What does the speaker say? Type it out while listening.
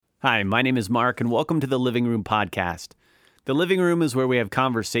Hi, my name is Mark, and welcome to the Living Room Podcast. The Living Room is where we have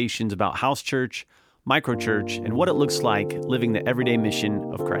conversations about house church, microchurch, and what it looks like living the everyday mission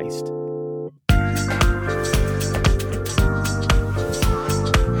of Christ.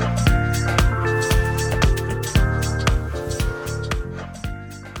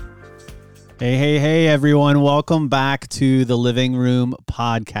 Hey, everyone. Welcome back to the Living Room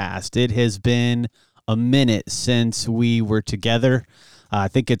Podcast. It has been a minute since we were together. I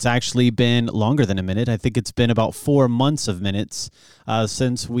think it's actually been longer than a minute. I think it's been about 4 months of minutes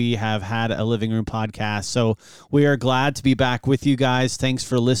since we have had a Living Room Podcast. So we are glad to be back with you guys. Thanks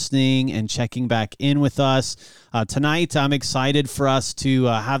for listening and checking back in with us. Tonight, I'm excited for us to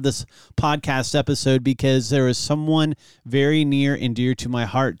have this podcast episode because there is someone very near and dear to my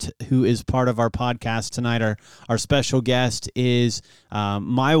heart who is part of our podcast tonight. Our special guest is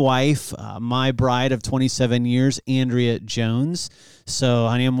my wife, my bride of 27 years, Andrea Jones. So,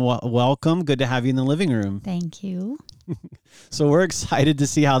 honey, welcome. Good to have you in the living room. Thank you. So we're excited to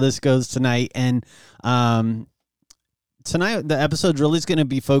see how this goes tonight. And tonight, the episode really is going to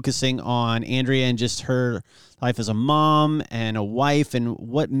be focusing on Andrea and just her life as a mom and a wife and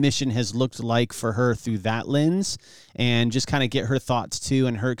what mission has looked like for her through that lens, and just kind of get her thoughts too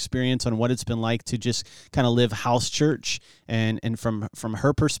and her experience on what it's been like to just kind of live house church and from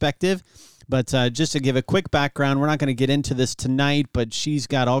her perspective. But just to give a quick background, we're not going to get into this tonight, but she's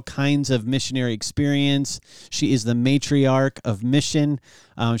got all kinds of missionary experience. She is the matriarch of mission.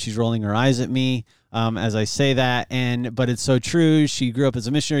 She's rolling her eyes at me as I say that, but it's so true. She grew up as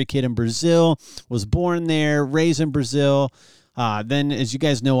a missionary kid in Brazil, was born there, raised in Brazil. Then, as you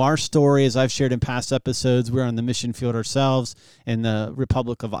guys know, our story, as I've shared in past episodes, we're on the mission field ourselves in the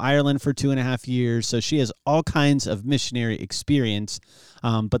Republic of Ireland for 2.5 years. So she has all kinds of missionary experience.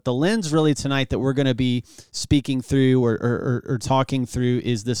 But the lens really tonight that we're going to be speaking through or talking through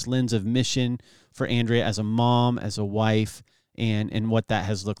is this lens of mission for Andrea as a mom, as a wife, and what that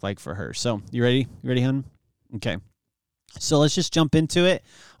has looked like for her. So you ready? You ready, hon? Okay. So let's just jump into it.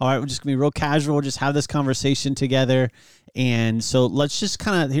 All right, we're just going to be real casual, just have this conversation together. And so let's just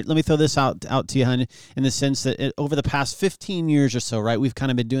kind of, let me throw this out to you, hon, in the sense that over the past 15 years or so, right, we've kind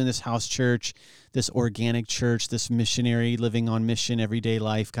of been doing this house church, this organic church, this missionary, living on mission, everyday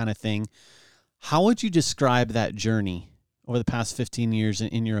life kind of thing. How would you describe that journey over the past 15 years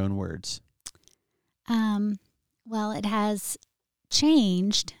in your own words? Well, it has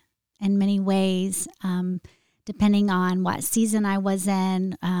changed in many ways, depending on what season I was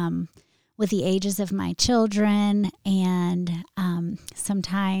in, with the ages of my children, and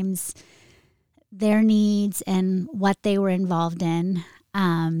sometimes their needs and what they were involved in.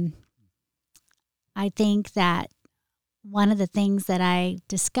 I think that one of the things that I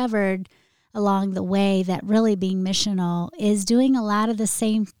discovered along the way that really being missional is doing a lot of the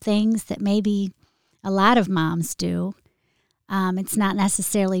same things that maybe a lot of moms do. It's not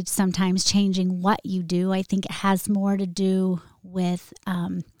necessarily sometimes changing what you do. I think it has more to do with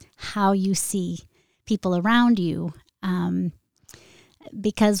how you see people around you.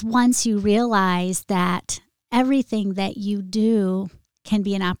 Because once you realize that everything that you do can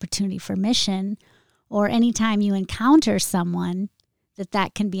be an opportunity for mission, or anytime you encounter someone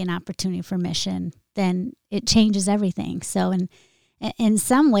that can be an opportunity for mission, then it changes everything. So in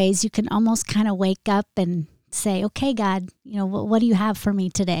some ways, you can almost kind of wake up and say, okay, God, what do you have for me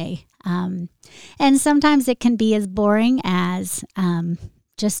today? And sometimes it can be as boring as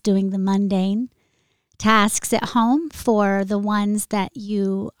just doing the mundane tasks at home for the ones that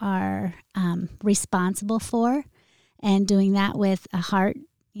you are responsible for, and doing that with a heart,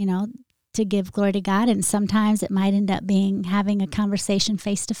 to give glory to God. And sometimes it might end up being having a conversation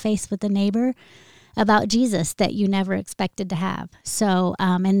face-to-face with a neighbor about Jesus that you never expected to have. So,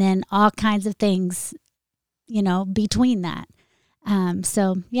 and then all kinds of things, between that.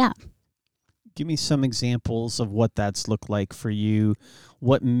 So, yeah. Give me some examples of what that's looked like for you,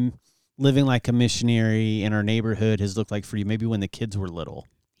 what living like a missionary in our neighborhood has looked like for you, maybe when the kids were little.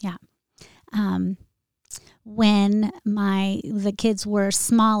 Yeah. When the kids were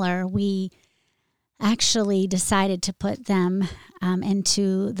smaller, we actually decided to put them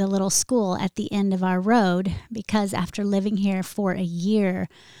into the little school at the end of our road, because after living here for a year,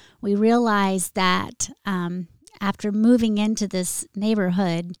 we realized that after moving into this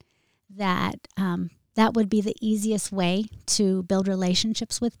neighborhood, that that would be the easiest way to build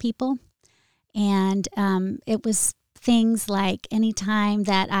relationships with people. And it was things like anytime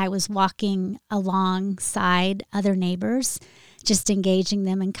that I was walking alongside other neighbors, just engaging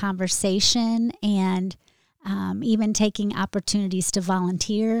them in conversation, and even taking opportunities to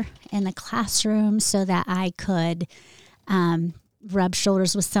volunteer in the classroom so that I could rub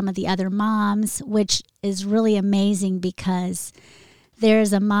shoulders with some of the other moms, which is really amazing because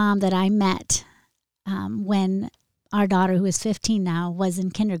there's a mom that I met when our daughter, who is 15 now, was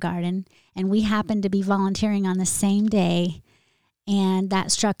in kindergarten, and we happened to be volunteering on the same day, and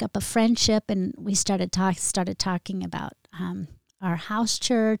that struck up a friendship, and we started talking about our house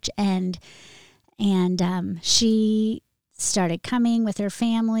church, and she started coming with her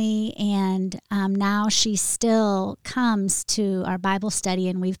family, and now she still comes to our Bible study,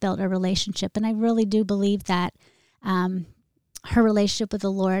 and we've built a relationship, and I really do believe that her relationship with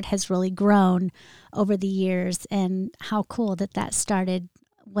the Lord has really grown over the years, and how cool that started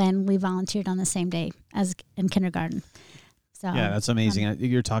when we volunteered on the same day as in kindergarten. So yeah, that's amazing.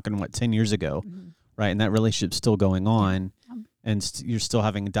 You're talking, 10 years ago, right? And that relationship's still going on, and you're still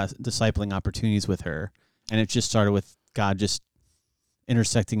having discipling opportunities with her. And it just started with God just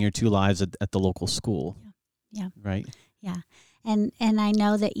intersecting your two lives at the local school. Yeah. Right? Yeah. And I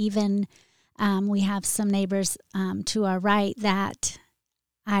know that even we have some neighbors to our right that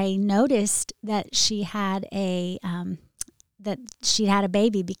I noticed that she had a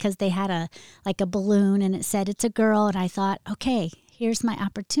baby because they had a balloon and it said it's a girl, and I thought, okay, here's my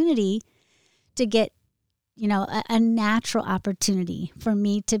opportunity to get a natural opportunity for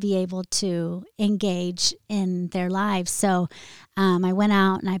me to be able to engage in their lives. So I went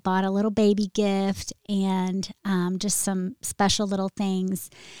out and I bought a little baby gift and just some special little things.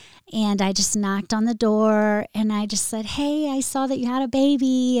 And I just knocked on the door and I just said, hey, I saw that you had a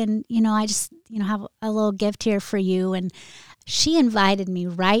baby, and, I just, have a little gift here for you. And she invited me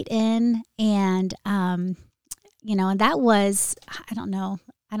right in. And, and that was, I don't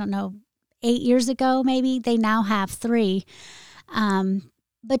know, 8 years ago, maybe. They now have 3.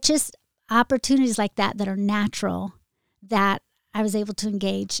 But just opportunities like that are natural, that I was able to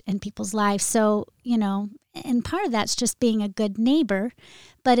engage in people's lives. So, and part of that's just being a good neighbor,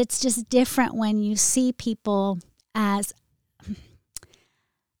 but it's just different when you see people as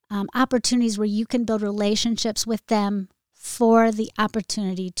opportunities where you can build relationships with them for the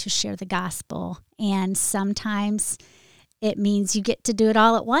opportunity to share the gospel. And sometimes it means you get to do it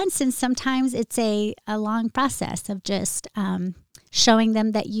all at once, and sometimes it's a long process of just showing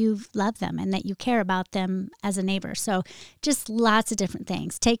them that you love them and that you care about them as a neighbor. So just lots of different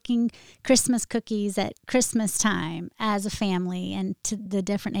things. Taking Christmas cookies at Christmas time as a family, and to the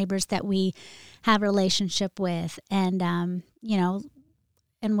different neighbors that we have a relationship with, and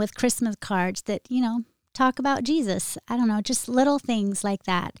and with Christmas cards that talk about Jesus. I don't know, just little things like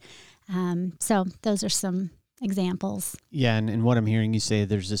that. So those are some examples. Yeah, and what I'm hearing you say,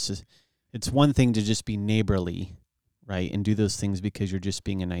 it's one thing to just be neighborly, right, and do those things because you're just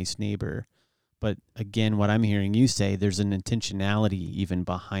being a nice neighbor. But again, what I'm hearing you say, there's an intentionality even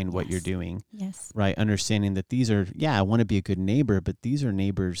behind what you're doing. Yes. Right, understanding that these are, I want to be a good neighbor, but these are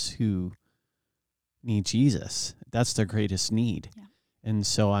neighbors who need Jesus. That's their greatest need. Yeah. And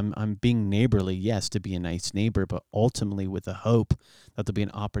so I'm being neighborly, yes, to be a nice neighbor, but ultimately with the hope that there'll be an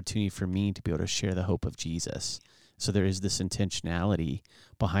opportunity for me to be able to share the hope of Jesus. So there is this intentionality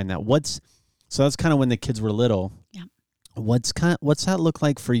behind that. So that's kind of when the kids were little. Yeah. What's that look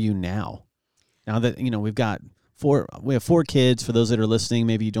like for you now? Now that, we have 4 kids. For those that are listening,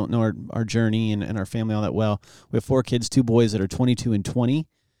 maybe you don't know our journey and our family all that well. We have 4 kids, 2 boys that are 22 and 20.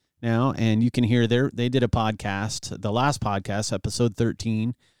 Now, and you can hear they did a podcast, the last podcast, episode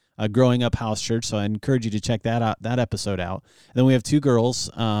 13, Growing Up House Church. So I encourage you to check that episode out. And then we have 2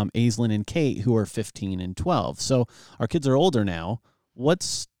 girls, Aislinn and Kate, who are 15 and 12. So our kids are older now.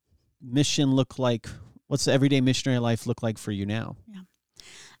 What's mission look like? What's the everyday missionary life look like for you now?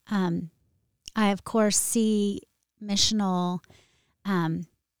 Yeah. I, of course, see missional,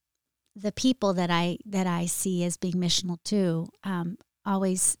 the people that I see as being missional too,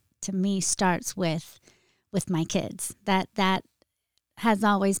 always to me starts with my kids. That has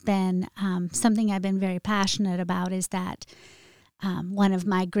always been something I've been very passionate about, is that one of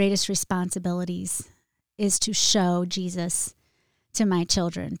my greatest responsibilities is to show Jesus to my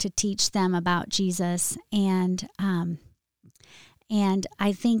children, to teach them about Jesus. And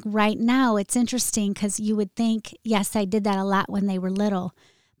I think right now it's interesting because you would think, yes, I did that a lot when they were little,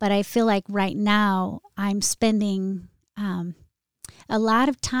 but I feel like right now I'm spending a lot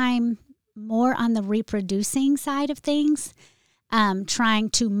of time more on the reproducing side of things, trying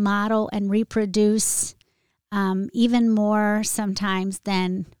to model and reproduce even more sometimes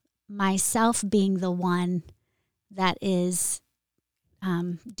than myself being the one that is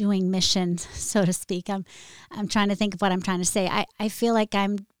doing mission, so to speak. I'm trying to think of what I'm trying to say. I feel like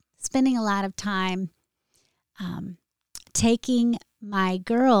I'm spending a lot of time taking my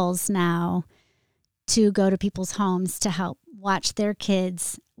girls now to go to people's homes to help watch their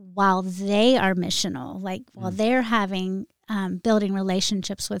kids while they are missional, like while they're having building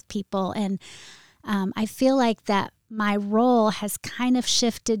relationships with people. And I feel like that my role has kind of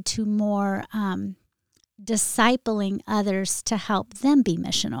shifted to more discipling others to help them be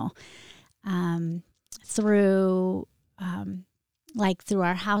missional through through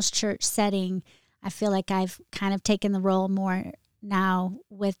our house church setting. I feel like I've kind of taken the role more now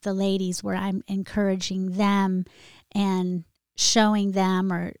with the ladies, where I'm encouraging them and showing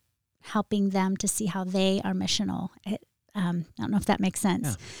them or helping them to see how they are missional. I don't know if that makes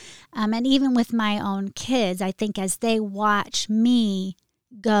sense. Yeah. And even with my own kids, I think as they watch me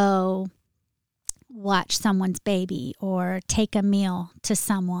go watch someone's baby or take a meal to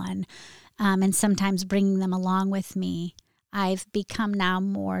someone, and sometimes bringing them along with me, I've become now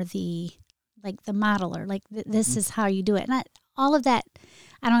more the modeler. Like this is how you do it. And all of that,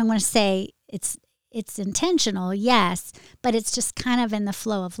 I don't want to say it's intentional, yes, but it's just kind of in the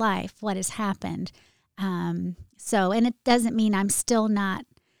flow of life, what has happened. And it doesn't mean I'm still not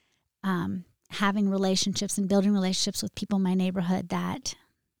having relationships and building relationships with people in my neighborhood that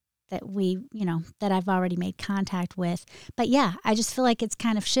I've already made contact with. But yeah, I just feel like it's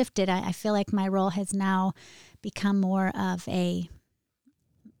kind of shifted. I feel like my role has now become more of a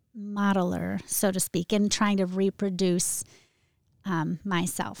modeler, so to speak, and trying to reproduce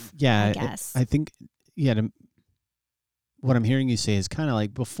myself. Yeah, I guess. I think, what I'm hearing you say is kind of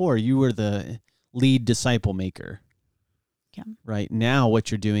like before you were the lead disciple maker. Yeah. Right now, what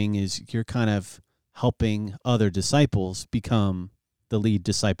you're doing is you're kind of helping other disciples become the lead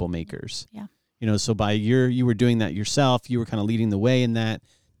disciple makers. Yeah. So by you were doing that yourself, you were kind of leading the way in that.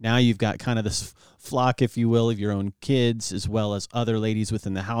 Now you've got kind of this flock, if you will, of your own kids, as well as other ladies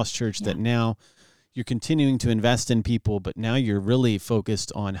within the house church that now you're continuing to invest in people, but now you're really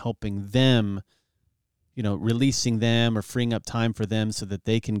focused on helping them, releasing them or freeing up time for them so that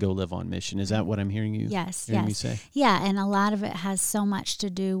they can go live on mission. Is that what I'm hearing you? Yes. You say? Yeah, and a lot of it has so much to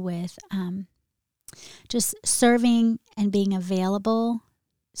do with just serving and being available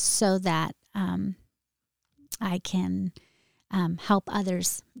so that I can help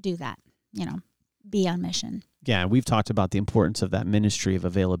others do that, be on mission. Yeah, we've talked about the importance of that ministry of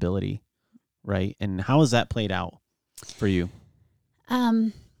availability, right? And how has that played out for you?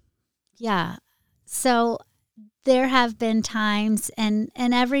 Yeah. So there have been times, and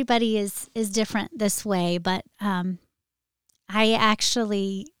everybody is different this way, but I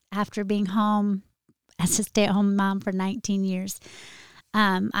actually, after being home as a stay-at-home mom for 19 years,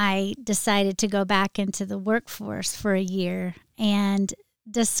 I decided to go back into the workforce for a year and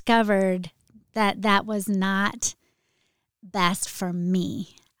discovered that was not best for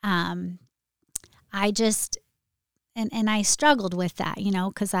me. I just, and I struggled with that,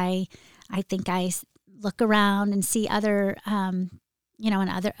 because I think I look around and see other, and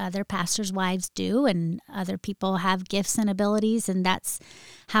other pastors' wives do, and other people have gifts and abilities, and that's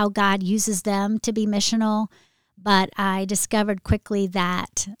how God uses them to be missional. But I discovered quickly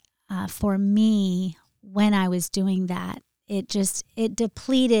that for me, when I was doing that, it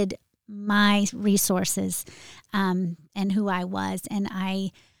depleted my resources and who I was. And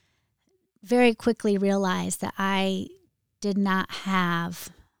I very quickly realized that I did not have,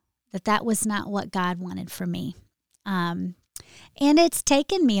 that was not what God wanted for me. And it's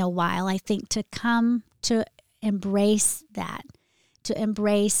taken me a while, I think, to come to embrace that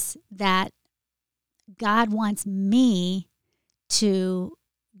God wants me to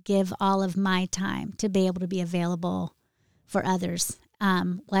give all of my time to be able to be available for others,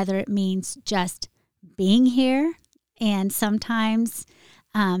 whether it means just being here, and sometimes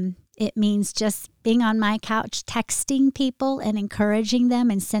it means just being on my couch texting people and encouraging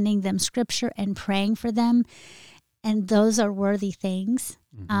them and sending them scripture and praying for them, and those are worthy things.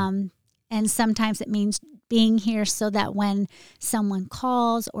 Mm-hmm. And sometimes it means being here so that when someone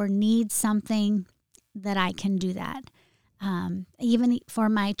calls or needs something, that I can do that. Even for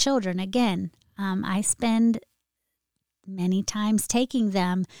my children, again, I spend many times taking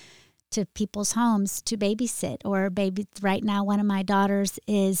them to people's homes to babysit, or right now one of my daughters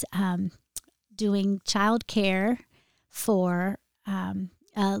is doing childcare for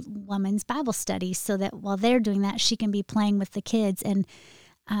a woman's Bible study, so that while they're doing that, she can be playing with the kids, and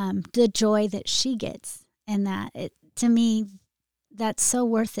the joy that she gets, and to me, that's so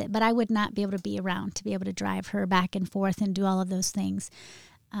worth it. But I would not be able to be around to be able to drive her back and forth and do all of those things.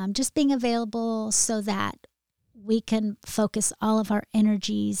 Just being available so that we can focus all of our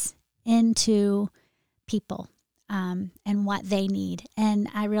energies into people and what they need. And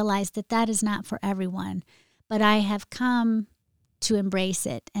I realized that is not for everyone, but I have come to embrace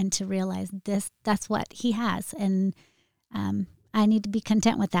it and to realize that's what he has. And I need to be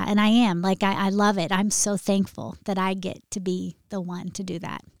content with that. And I am. Like, I love it. I'm so thankful that I get to be the one to do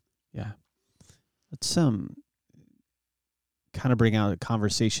that. Yeah. Let's kind of bring out a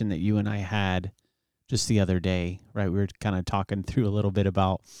conversation that you and I had just the other day, right? We were kind of talking through a little bit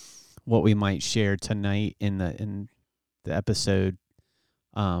about what we might share tonight in the episode.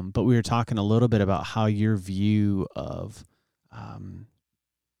 But we were talking a little bit about how your view of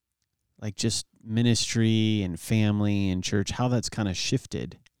like just ministry and family and church, how that's kind of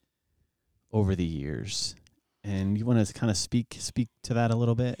shifted over the years. And you want to kind of speak to that a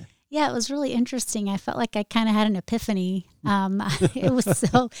little bit? Yeah, it was really interesting. I felt like I kind of had an epiphany. It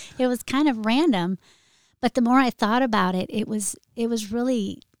was kind of random, but the more I thought about it, it was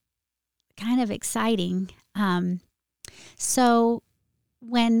really kind of exciting. So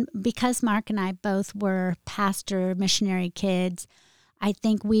because Mark and I both were pastor missionary kids, I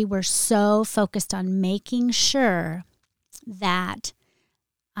think we were so focused on making sure that,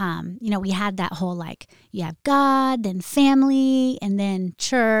 we had that whole, like, you have God, then family, and then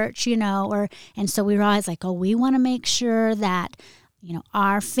church, and so we were always like, oh, we want to make sure that,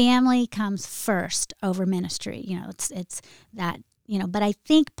 our family comes first over ministry. It's that, but I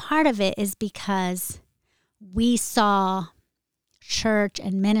think part of it is because we saw church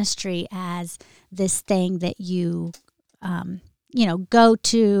and ministry as this thing that you go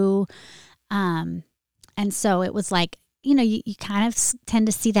to. And so it was like, you kind of tend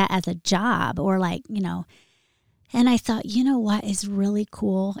to see that as a job or like, and I thought, what is really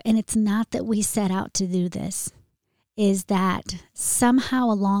cool? And it's not that we set out to do this, is that somehow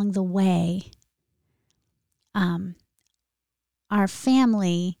along the way, our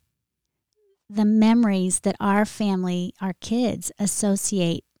family, the memories that our family, our kids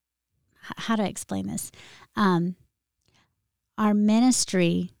associate, how to explain this? Our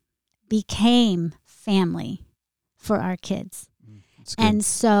ministry became family for our kids. And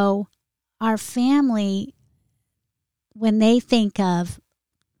so our family, when they think of,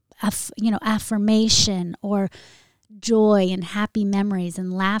 affirmation or joy and happy memories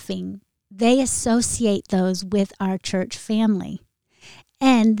and laughing, they associate those with our church family.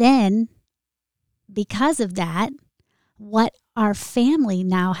 And then because of that, what our family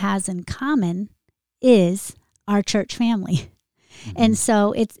now has in common is our church family. Mm-hmm. And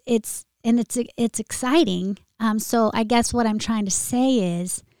so it's exciting. So I guess what I'm trying to say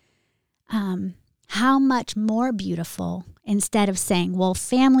is how much more beautiful, instead of saying, well,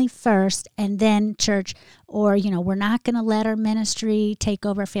 family first and then church, or, we're not going to let our ministry take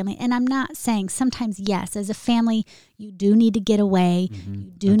over our family. And I'm not saying, sometimes, yes, as a family, you do need to get away. Mm-hmm.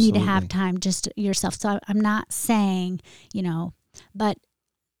 You do need to have time just yourself. So I'm not saying, but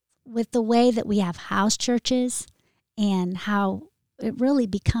with the way that we have house churches and how it really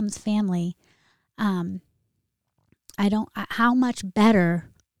becomes family, how much better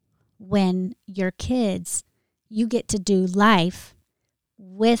when your kids, you get to do life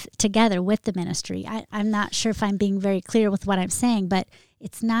together with the ministry. I'm not sure if I'm being very clear with what I'm saying, but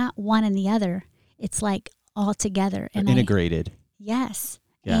it's not one and the other. It's like all together. And integrated. Yes.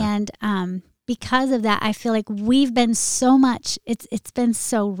 Yeah. And because of that, I feel like we've been so much, it's been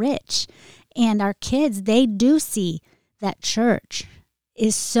so rich. And our kids, they do see that church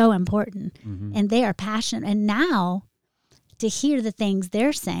is so important. Mm-hmm. And they are passionate. And now to hear the things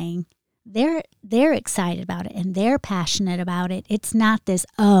they're saying, they're excited about it and they're passionate about it. It's not this,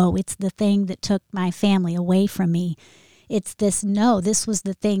 it's the thing that took my family away from me. It's this, no, this was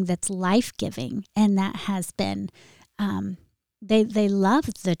the thing that's life-giving. And that has been, they love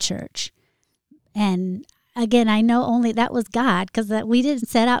the church. And again, I know only that was God, because we didn't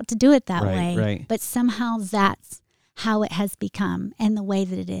set out to do it that way. Right. But somehow that's how it has become and the way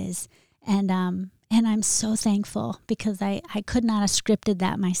that it is. And I'm so thankful, because I could not have scripted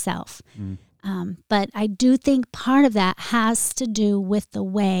that myself. Mm. But I do think part of that has to do with the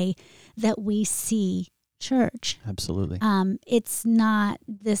way that we see church. Absolutely. It's not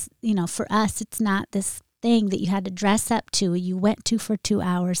this, for us, it's not this thing that you had to dress up to, you went to for 2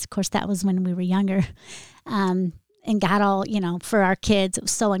 hours. Of course, that was when we were younger. And got all, for our kids, it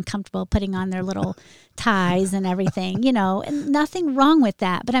was so uncomfortable putting on their little ties and everything, and nothing wrong with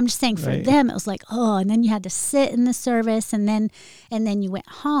that. But I'm just saying for them, it was like, and then you had to sit in the service and then you went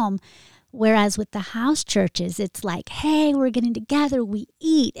home. Whereas with the house churches, it's like, hey, we're getting together, we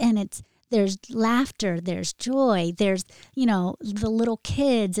eat, and there's laughter, there's joy, there's, the little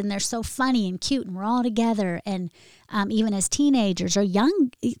kids, and they're so funny and cute, and we're all together. And even as teenagers or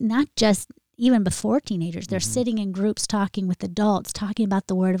young, not just even before teenagers, they're mm-hmm. sitting in groups talking with adults, talking about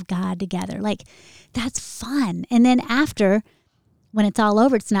the Word of God together. Like, that's fun. And then after, when it's all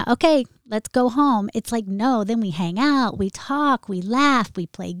over, it's not, okay, let's go home. It's like, no, then we hang out, we talk, we laugh, we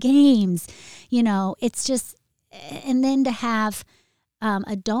play games. It's just, and then to have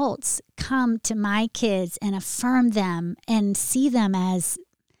adults come to my kids and affirm them and see them as,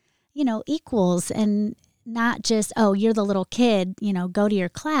 equals, and not just, oh, you're the little kid, go to your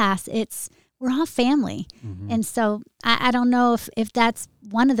class. We're all family. Mm-hmm. And so I don't know if that's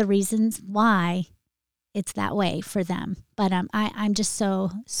one of the reasons why it's that way for them. But I'm just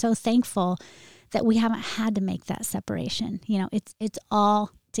so thankful that we haven't had to make that separation. It's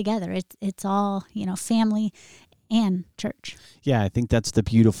all together. It's all, family and church. Yeah, I think that's the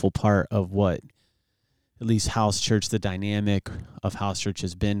beautiful part of what at least house church, the dynamic of house church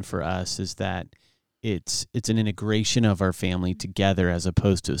has been for us, is that it's an integration of our family together as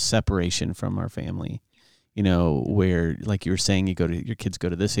opposed to a separation from our family. Where, like you were saying, your kids go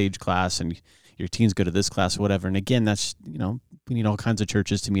to this age class and your teens go to this class or whatever. And again, that's, we need all kinds of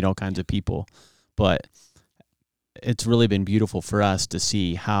churches to meet all kinds of people. But it's really been beautiful for us to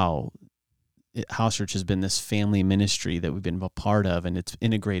see how house church has been this family ministry that we've been a part of, and it's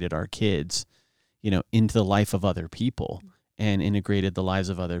integrated our kids, into the life of other people and integrated the lives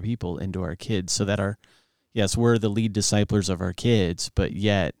of other people into our kids, so that we're the lead disciplers of our kids, but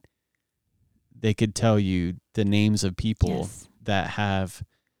yet they could tell you the names of people that have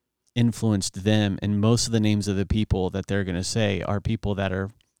influenced them. And most of the names of the people that they're going to say are people that are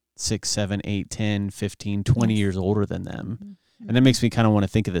 6, 7, 8, 10, 15, 20 years older than them. Mm-hmm. And that makes me kind of want to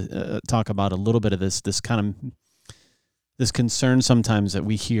think of talk about a little bit of this kind of this concern sometimes that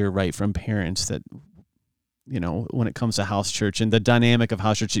we hear right from parents that, when it comes to house church and the dynamic of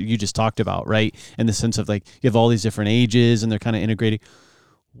house church that you just talked about, right? In the sense of, like, you have all these different ages and they're kind of integrating.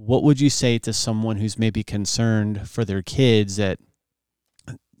 What would you say to someone who's maybe concerned for their kids that,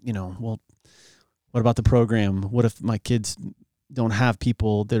 well, what about the program? What if my kids don't have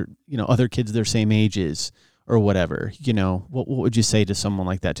people, they're, other kids their same ages or whatever, what would you say to someone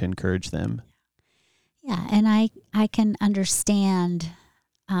like that to encourage them? Yeah, and I can understand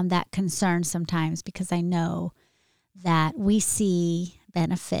that concern sometimes, because I know that we see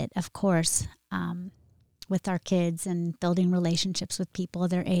benefit, of course, with our kids and building relationships with people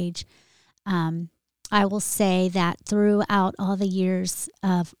their age. I will say that throughout all the years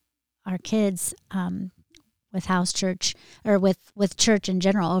of our kids with house church, or with church in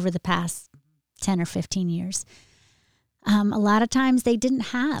general over the past 10 or 15 years, a lot of times they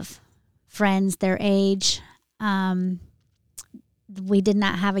didn't have friends their age. We did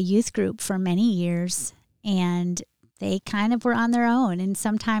not have a youth group for many years, and they kind of were on their own. And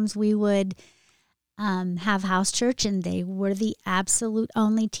sometimes we would have house church, and they were the absolute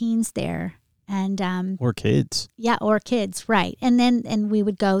only teens there. And or kids. Yeah, or kids, right. And we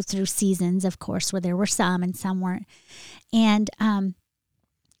would go through seasons, of course, where there were some and some weren't. And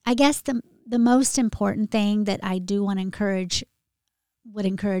I guess the most important thing that I do want to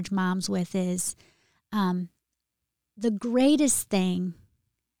encourage moms with is the greatest thing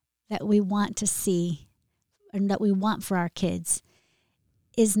that we want to see and that we want for our kids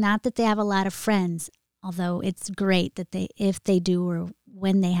is not that they have a lot of friends, although it's great that if they do, or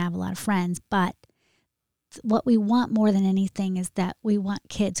when they have a lot of friends. But what we want more than anything is that we want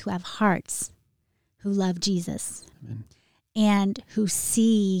kids who have hearts, who love Jesus. Amen. And who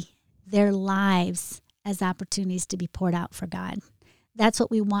see their lives as opportunities to be poured out for God. That's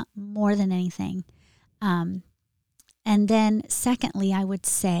what we want more than anything. And then secondly, I would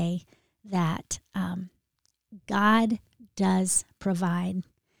say that God does provides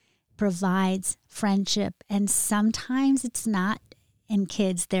friendship, and sometimes it's not in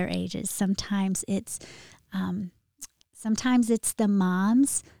kids their ages. Sometimes it's the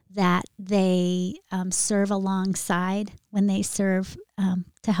moms that they serve alongside when they serve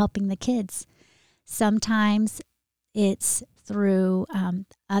to helping the kids. Sometimes it's through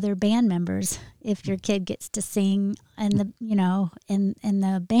other band members. If your kid gets to sing in the in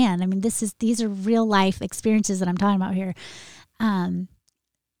the band, I mean, these are real life experiences that I'm talking about here.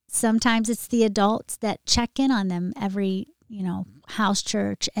 Sometimes it's the adults that check in on them every house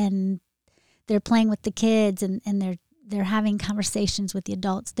church, and they're playing with the kids, and they're having conversations with the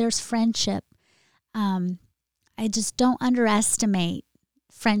adults. There's friendship. I just don't underestimate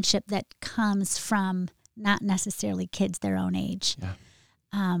friendship that comes from not necessarily kids their own age.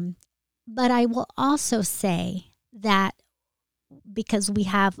 Yeah. But I will also say that because we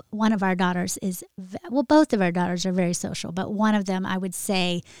have one of our daughters both of our daughters are very social, but one of them, I would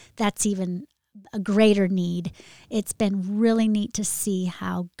say that's even a greater need. It's been really neat to see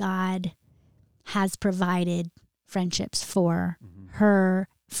how God has provided friendships for her,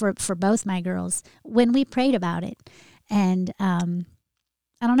 for both my girls, when we prayed about it. And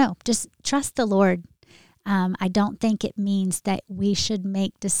I don't know, just trust the Lord. I don't think it means that we should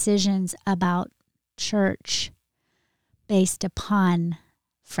make decisions about church based upon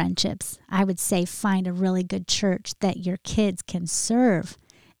friendships. I would say find a really good church that your kids can serve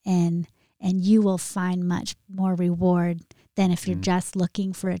in, and you will find much more reward than if you're just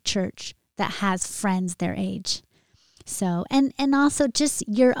looking for a church that has friends their age. So, and also just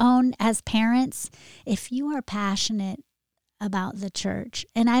your own as parents, if you are passionate about the church,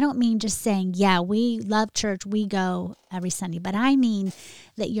 and I don't mean just saying, yeah, we love church, we go every Sunday, but I mean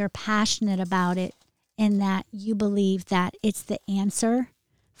that you're passionate about it and that you believe that it's the answer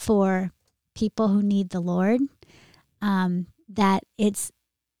for people who need the Lord, that it's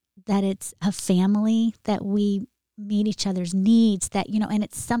a family, that we meet each other's needs, that, and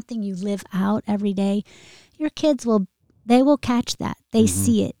it's something you live out every day. Your kids will catch that. They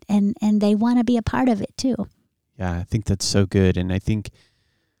see it, and they want to be a part of it too. Yeah, I think that's so good. And I think,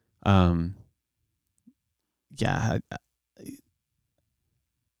 as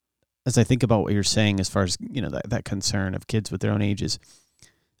I think about what you're saying, as far as, that concern of kids with their own ages,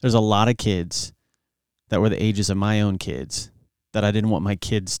 there's a lot of kids that were the ages of my own kids that I didn't want my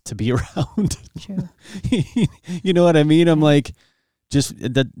kids to be around. True. You know what I mean? I'm like, just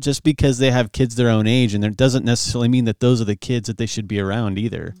because they have kids their own age, and it doesn't necessarily mean that those are the kids that they should be around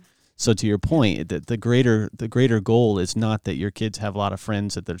either. So to your point, that the greater goal is not that your kids have a lot of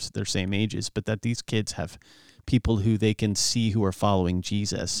friends at their same ages, but that these kids have people who they can see who are following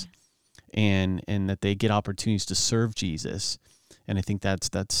Jesus, and that they get opportunities to serve Jesus. And I think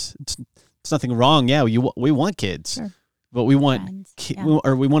it's nothing wrong. Yeah, we want kids, sure. But we want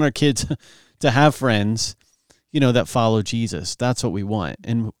we want our kids to have friends, that follow Jesus. That's what we want.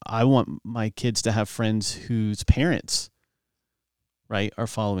 And I want my kids to have friends whose parents, right, are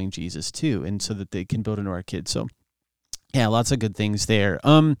following Jesus too, and so that they can build into our kids. So, yeah, lots of good things there.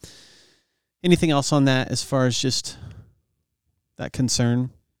 Anything else on that as far as just that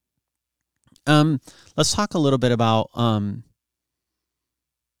concern? Let's talk a little bit about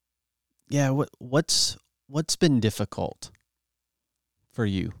what's been difficult for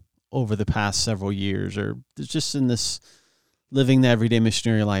you over the past several years, or just in this living the everyday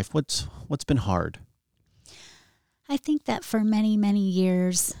missionary life. What's been hard? I think that for many, many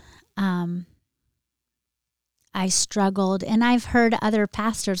years, I struggled, and I've heard other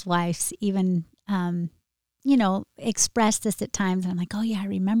pastors' wives even, express this at times. And I'm like, oh yeah, I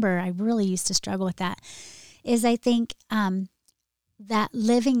remember. I really used to struggle with that. Is I think that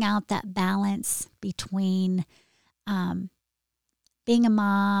living out that balance between being a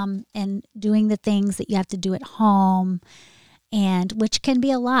mom and doing the things that you have to do at home, and which can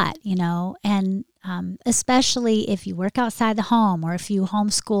be a lot, and especially if you work outside the home, or if you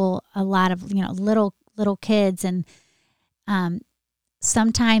homeschool a lot of little kids, and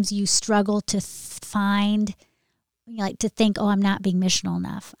sometimes you struggle to find, to think, oh, I'm not being missional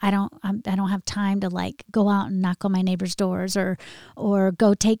enough. I don't have time to go out and knock on my neighbor's doors, or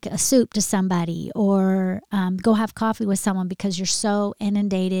go take a soup to somebody, or go have coffee with someone, because you're so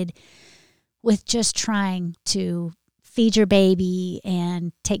inundated with just trying to feed your baby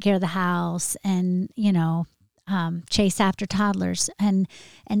and take care of the house, and chase after toddlers, and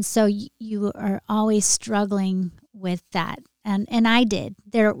so you are always struggling with that. And I did.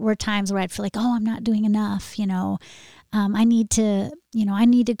 There were times where I'd feel like, oh, I'm not doing enough. I need to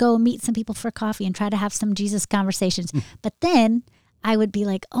go meet some people for coffee and try to have some Jesus conversations. But then I would be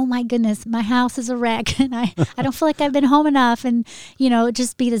like, oh my goodness, my house is a wreck, and I don't feel like I've been home enough, and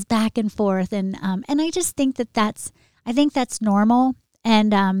just be this back and forth, and I just think that's normal,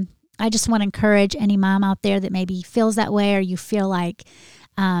 and I just want to encourage any mom out there that maybe feels that way, or you feel like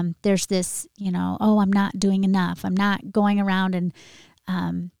there's this, oh, I'm not doing enough. I'm not going around and,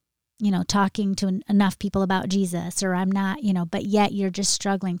 talking to enough people about Jesus, or I'm not, but yet you're just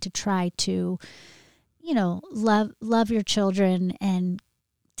struggling to try to, love your children and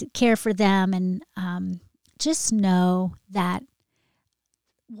to care for them. And just know that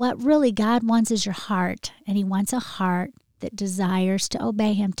what really God wants is your heart, and He wants a heart that desires to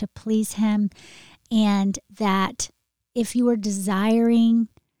obey Him, to please Him, and that if you are desiring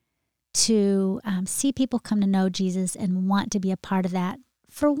to see people come to know Jesus and want to be a part of that,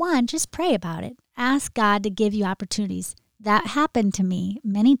 for one, just pray about it. Ask God to give you opportunities. That happened to me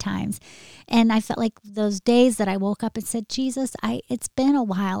many times. And I felt like those days that I woke up and said, Jesus, it's been a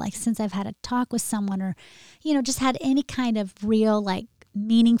while, since I've had a talk with someone, or, just had any kind of real,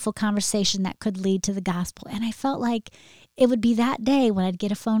 meaningful conversation that could lead to the gospel. And I felt like it would be that day when I'd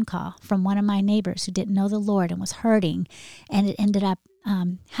get a phone call from one of my neighbors who didn't know the Lord and was hurting, and it ended up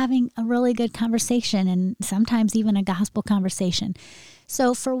having a really good conversation, and sometimes even a gospel conversation.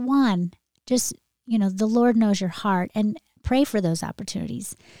 So for one, just, the Lord knows your heart, and pray for those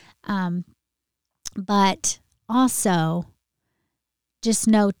opportunities. But also just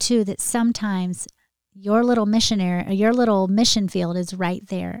know too that sometimes your little missionary or your little mission field is right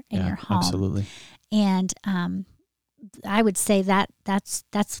there in your home. Absolutely. And I would say that's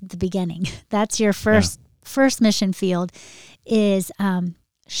the beginning. That's your first mission field, is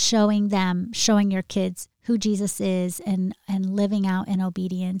showing your kids who Jesus is, and living out in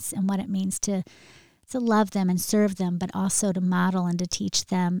obedience and what it means to love them and serve them, but also to model and to teach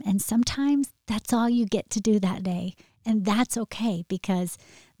them. And sometimes that's all you get to do that day. And that's okay, because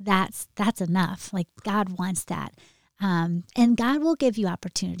that's enough. Like, God wants that. And God will give you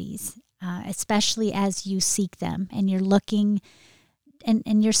opportunities, especially as you seek them and you're looking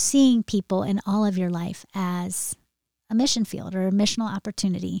and you're seeing people in all of your life as a mission field or a missional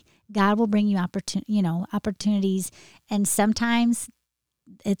opportunity. God will bring you opportunities, and sometimes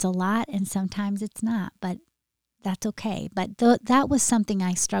it's a lot and sometimes it's not, but that's okay. But that was something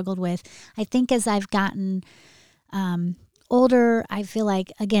I struggled with. I think as I've gotten older, I feel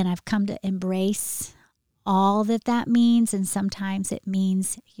like, again, I've come to embrace all that means, and sometimes it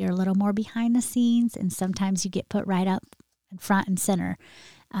means you're a little more behind the scenes, and sometimes you get put right up in front and center,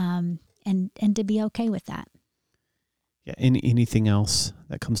 and to be okay with that. Yeah. Anything else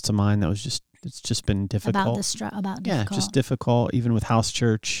that comes to mind that was it's just been difficult? About difficult. Yeah, just difficult, even with house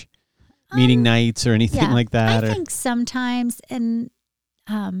church meeting nights or anything like that. I think sometimes, and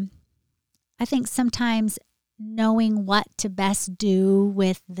I think sometimes knowing what to best do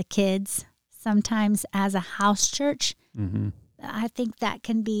with the kids, sometimes as a house church, mm-hmm. I think that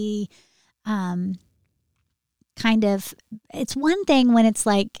can be kind of, it's one thing when it's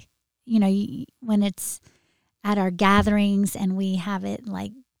like, when it's at our gatherings and we have it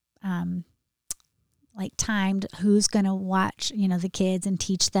like timed who's going to watch, the kids and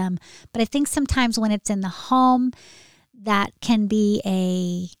teach them. But I think sometimes when it's in the home, that can be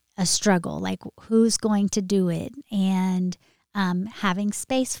a struggle, like who's going to do it, and having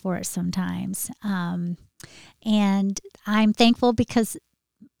space for it sometimes. And I'm thankful because,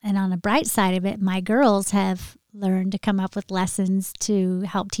 and on the bright side of it, my girls have learned to come up with lessons to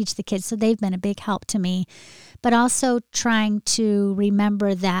help teach the kids. So they've been a big help to me, but also trying to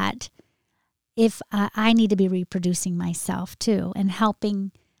remember that if I need to be reproducing myself too, and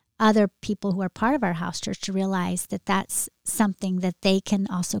helping other people who are part of our house church to realize that that's something that they can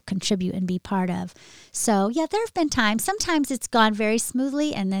also contribute and be part of. So yeah, there have been times, sometimes it's gone very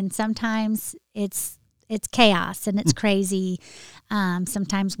smoothly, and then sometimes it's chaos and it's crazy.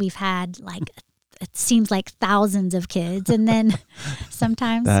 Sometimes we've had it seems like thousands of kids, and then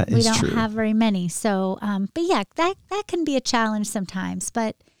sometimes we don't have very many. So, but yeah, that can be a challenge sometimes,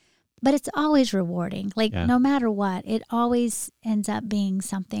 but it's always rewarding. No matter what, it always ends up being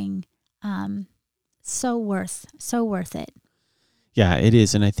something so worth it. Yeah, it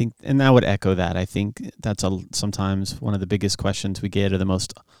is. And I think, and I would echo that. I think that's sometimes one of the biggest questions we get, or the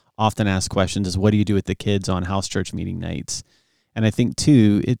most often asked questions, is what do you do with the kids on house church meeting nights? And I think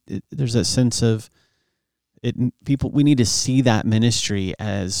too, there's that sense of we need to see that ministry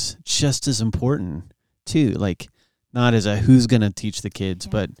as just as important too. Like, not as a who's going to teach the kids,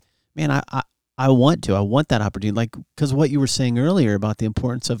 but man, I want that opportunity. Like, because what you were saying earlier about the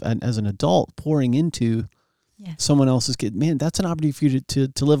importance of, as an adult, pouring into someone else's kid, man, that's an opportunity for you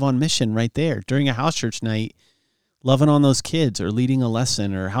to live on mission right there during a house church night, loving on those kids or leading a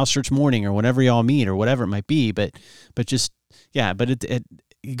lesson or house church morning or whatever y'all meet or whatever it might be. But just,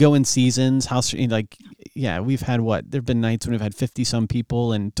 you go in seasons, we've had there've been nights when we've had 50 some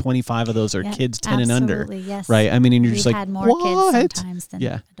people and 25 of those are kids 10 and under. Yes. Right. I mean, and you're We've just like, had more what? kids sometimes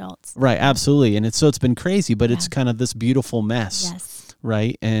than adults. Right. Absolutely. And it's been crazy, but it's kind of this beautiful mess. Yes.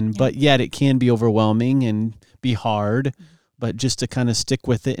 Right. And, but yet it can be overwhelming and be hard, but just to kind of stick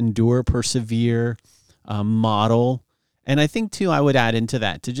with it, endure, persevere, model. And I think too, I would add into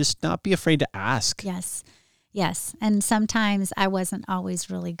that to just not be afraid to ask. Yes. And sometimes I wasn't always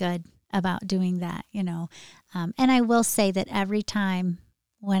really good about doing that, and I will say that every time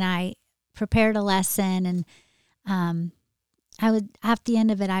when I prepared a lesson and I would, at the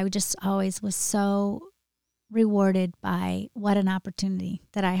end of it, I would just always was so rewarded by what an opportunity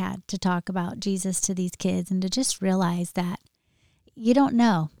that I had to talk about Jesus to these kids, and to just realize that you don't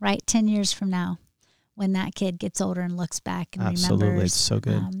know, right? 10 years from now, when that kid gets older and looks back and remembers. It's so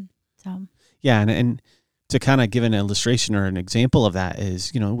good. Yeah. And to kind of give an illustration or an example of that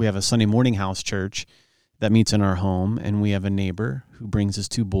is, we have a Sunday morning house church that meets in our home, and we have a neighbor who brings his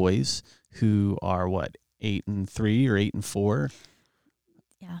two boys who are 8 and 3 or 8 and 4.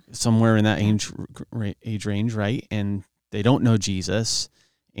 somewhere in that age range, right? And they don't know Jesus,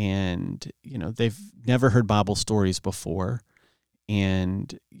 and they've never heard Bible stories before,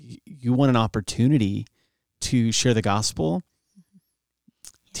 and you want an opportunity to share the gospel,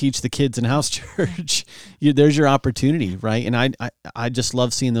 teach the kids in house church. There's your opportunity, right? And I just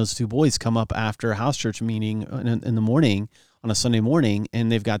love seeing those two boys come up after a house church meeting in the morning, on a Sunday morning,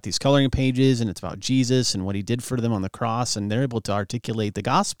 and they've got these coloring pages, and it's about Jesus and what he did for them on the cross, and they're able to articulate the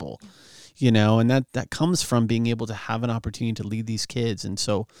gospel, and that comes from being able to have an opportunity to lead these kids. And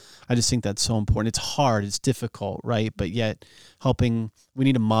so I just think that's so important. It's hard, it's difficult, right? But yet we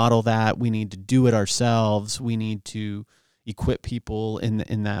need to model that. We need to do it ourselves. We need to equip people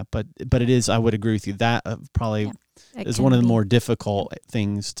in that. But it is, I would agree with you, that probably is one of the more difficult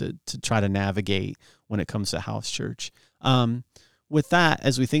things to try to navigate when it comes to house church. With that,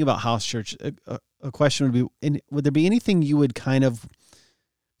 as we think about house church, a question would be, would there be anything you would kind of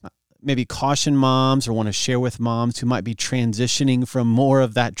maybe caution moms or want to share with moms who might be transitioning from more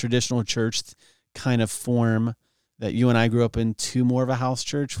of that traditional church kind of form that you and I grew up in to more of a house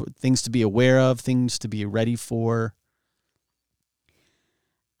church? Things to be aware of, things to be ready for?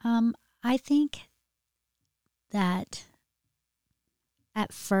 I think that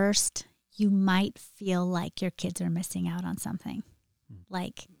at first you might feel like your kids are missing out on something.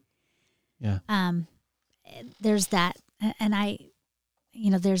 There's that, and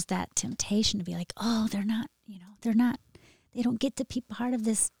there's that temptation to be like, oh, they don't get to be part of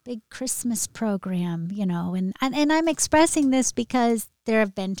this big Christmas program, and I'm expressing this because there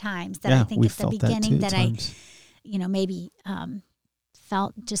have been times that I think at the beginning that I, maybe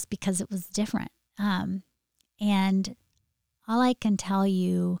felt just because it was different. And all I can tell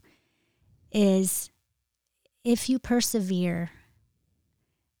you is if you persevere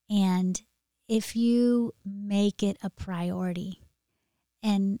and if you make it a priority,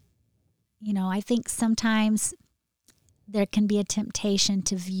 and, I think sometimes there can be a temptation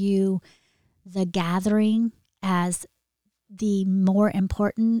to view the gathering as the more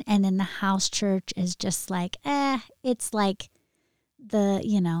important, and then the house church is just like, it's like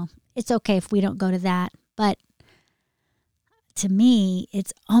it's okay if we don't go to that. But to me,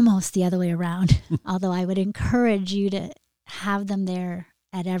 it's almost the other way around, although I would encourage you to have them there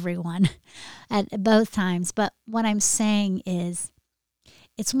at both times. But what I'm saying is,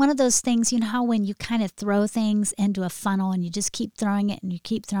 it's one of those things, how when you kind of throw things into a funnel and you just keep throwing it and you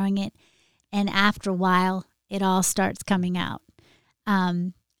keep throwing it, and after a while, it all starts coming out.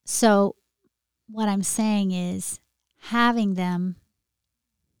 So what I'm saying is having them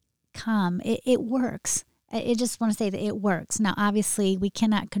come, it works. I just want to say that it works. Now, obviously, we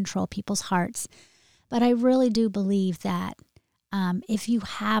cannot control people's hearts, but I really do believe that if you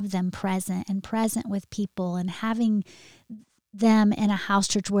have them present with people, and having them in a house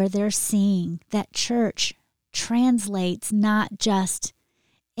church where they're seeing that church translates not just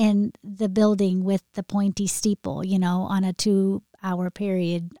in the building with the pointy steeple, on a 2-hour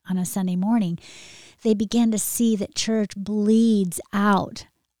period on a Sunday morning, they begin to see that church bleeds out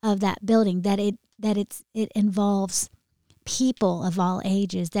of that building, that it involves people of all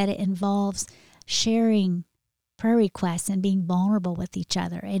ages, that it involves sharing prayer requests and being vulnerable with each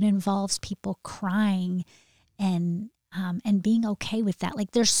other. It involves people crying and being okay with that.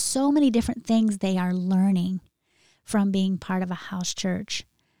 Like, there's so many different things they are learning from being part of a house church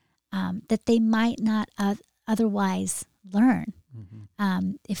that they might not otherwise learn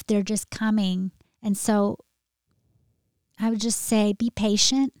if they're just coming. And so I would just say be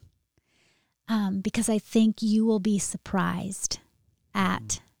patient, because I think you will be surprised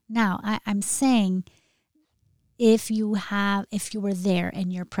at. Now, I'm saying if you were there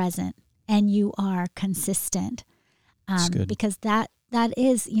and you're present and you are consistent, because that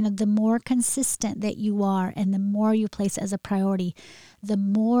is, the more consistent that you are and the more you place as a priority, the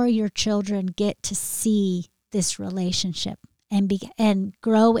more your children get to see this relationship and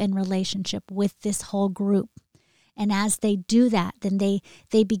grow in relationship with this whole group. And as they do that, then they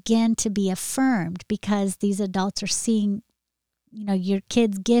begin to be affirmed, because these adults are seeing, your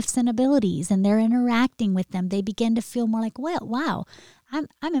kids' gifts and abilities, and they're interacting with them. They begin to feel more like, well, wow,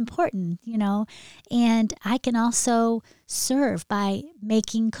 I'm important, and I can also serve by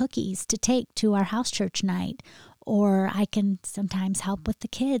making cookies to take to our house church night, or I can sometimes help with the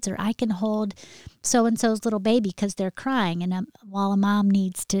kids, or I can hold so-and-so's little baby because they're crying, and while a mom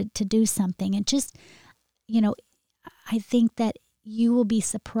needs to do something. And just, I think that you will be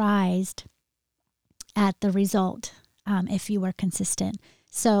surprised at the result if you are consistent.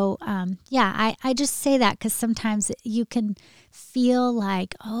 So, I just say that because sometimes you can feel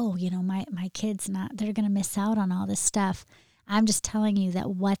like, oh, my kid's they're going to miss out on all this stuff. I'm just telling you that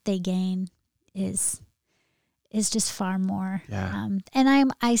what they gain is just far more. Yeah.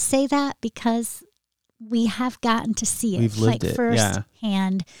 And I say that because we have gotten to see it. We've lived it.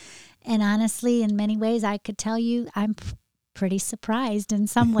 Firsthand. And honestly, in many ways, I could tell you I'm pretty surprised in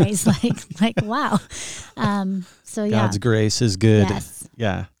some ways, like wow. So yeah, God's grace is good. Yes.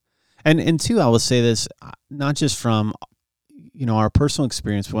 Yeah. And two, I will say this, not just from, our personal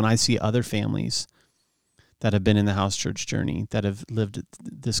experience, but when I see other families that have been in the house church journey, that have lived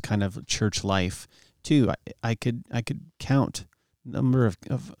this kind of church life too, I could count the number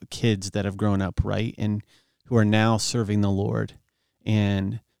of kids that have grown up, right, and who are now serving the Lord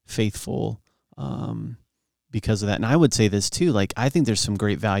and faithful because of that. And I would say this too, like, I think there's some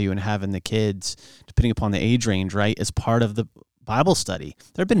great value in having the kids, depending upon the age range, right, as part of the Bible study.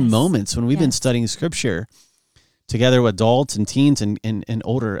 There have been moments when we've been studying scripture together with adults and teens and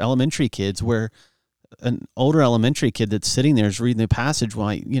older elementary kids, where an older elementary kid that's sitting there is reading the passage while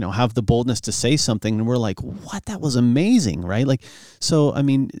I, have the boldness to say something, and we're like, what? That was amazing, right? Like, so, I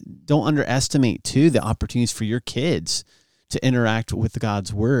mean, don't underestimate too the opportunities for your kids to interact with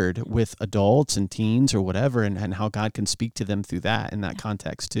God's word with adults and teens or whatever, and how God can speak to them through that in that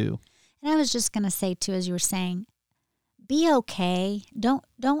context too. And I was just going to say too, as you were saying, be okay. Don't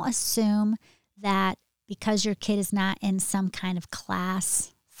assume that because your kid is not in some kind of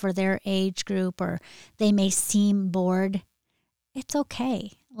class for their age group, or they may seem bored. It's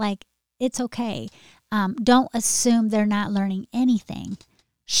okay. Like, it's okay. Don't assume they're not learning anything.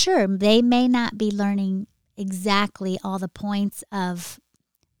 Sure, they may not be learning exactly all the points of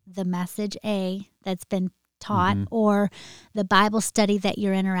the message that's been taught, or the Bible study that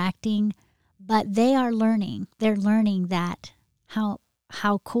you're interacting, but they are learning. They're learning that how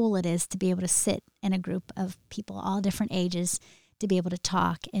cool it is to be able to sit in a group of people, all different ages, to be able to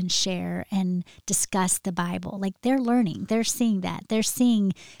talk and share and discuss the Bible. Like, they're learning. They're seeing that. They're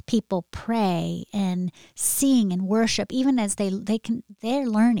seeing people pray and sing and worship, even as they're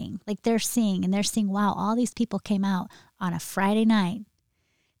learning. Like, they're seeing, wow, all these people came out on a Friday night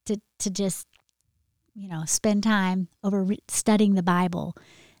to just, spend time over studying the Bible.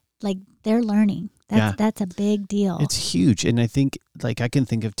 Like, they're learning. That's a big deal. It's huge. And I think, like, I can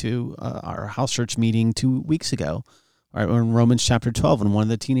think of our house church meeting 2 weeks ago, right, in Romans chapter 12, and one of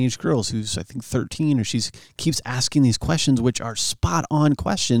the teenage girls who's, I think, 13, or she's keeps asking these questions, which are spot on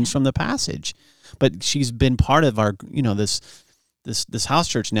questions from the passage. But she's been part of our, this house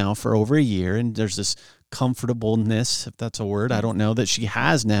church now for over a year, and there's this comfortableness, if that's a word, I don't know, that she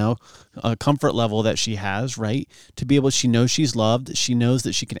has now, a comfort level that she has, right, to be able, she knows she's loved, she knows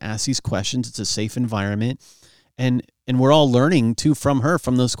that she can ask these questions, it's a safe environment, and we're all learning too from her,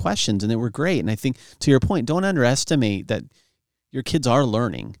 from those questions, and they were great. And I think, to your point, don't underestimate that your kids are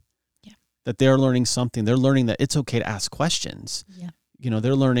learning, that they're learning something. They're learning that it's okay to ask questions.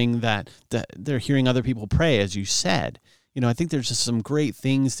 They're learning that they're hearing other people pray, as you said. I think there's just some great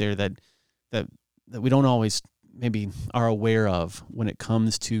things there that we don't always maybe are aware of when it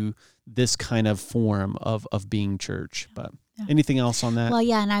comes to this kind of form of being church. But anything else on that? Well,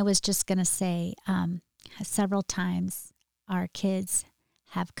 yeah, and I was just going to say, several times our kids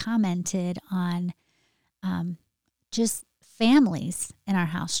have commented on just families in our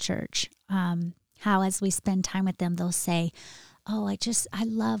house church, how as we spend time with them, they'll say, oh, I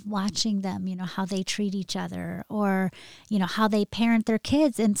love watching them, how they treat each other, or, how they parent their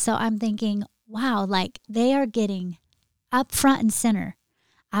kids. And so I'm thinking, wow, like, they are getting up front and center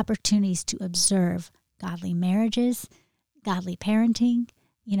opportunities to observe godly marriages, godly parenting,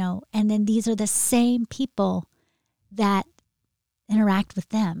 and then these are the same people that interact with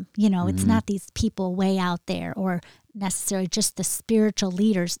them. It's not these people way out there or necessarily just the spiritual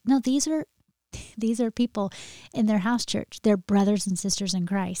leaders. No, these are people in their house church. They're brothers and sisters in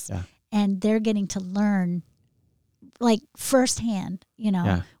Christ. And they're getting to learn, like, firsthand,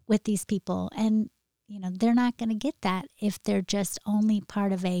 with these people. And, they're not going to get that if they're just only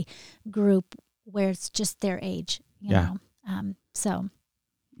part of a group where it's just their age, you know. So...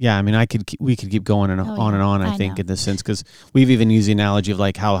 Yeah, I mean, we could keep going and on. I think, in this sense, because we've even used the analogy of,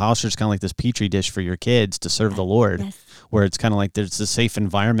 like, how house church is kind of like this petri dish for your kids to serve the Lord, where it's kind of like there's a safe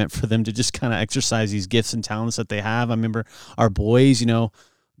environment for them to just kind of exercise these gifts and talents that they have. I remember our boys,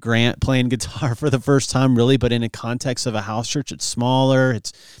 Grant playing guitar for the first time, really, but in a context of a house church, it's smaller.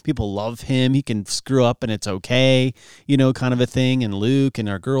 It's people love him. He can screw up and it's okay, kind of a thing. And Luke and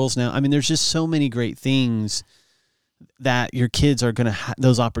our girls now. I mean, there's just so many great things that your kids are going to have,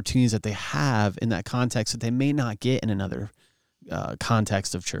 those opportunities that they have in that context that they may not get in another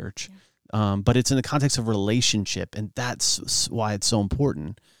context of church. But it's in the context of relationship, and that's why it's so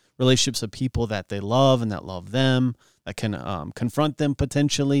important. relationships of people that they love and that love them, that can confront them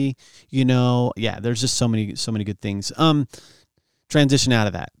potentially. There's just so many good things. Transition out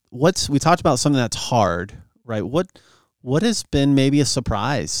of that. We talked about something that's hard, right? What has been maybe a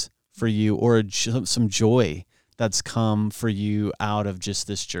surprise for you, or some joy that's come for you out of just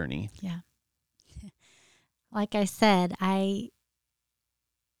this journey? Yeah. Like I said, I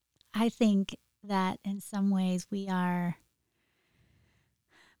think that in some ways we are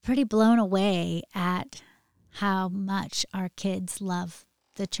pretty blown away at how much our kids love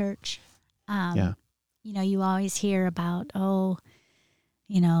the church. You always hear about,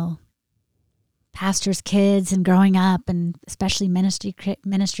 pastors' kids and growing up, and especially ministry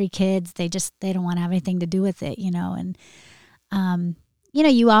kids, they don't want to have anything to do with it, and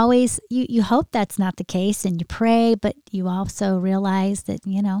you always you hope that's not the case, and you pray, but you also realize that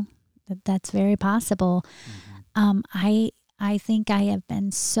that's very possible. I think I have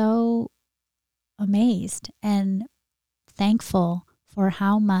been so amazed and thankful for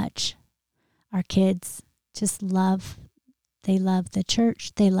how much our kids just love. They love the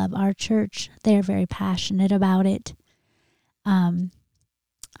church. They love our church. They're very passionate about it.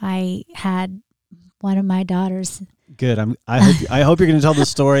 I had one of my daughters. Good. I hope you're going to tell the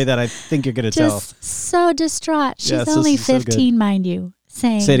story that I think you're going to tell. Just so distraught. She's Yes, only this is so 15, mind you.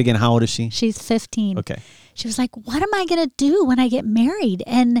 Say it again. How old is she? She's 15. Okay. She was like, "What am I going to do when I get married?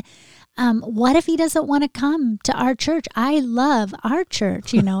 And what if he doesn't want to come to our church? I love our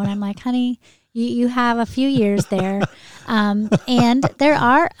church, And I'm like, "Honey, you have a few years there. And there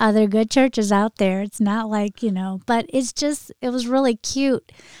are other good churches out there. It's not like, but it was really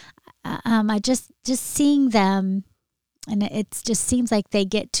cute. I just seeing them, and it just seems like they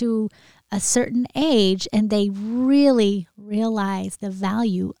get to a certain age and they really realize the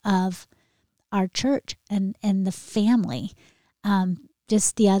value of our church and the family.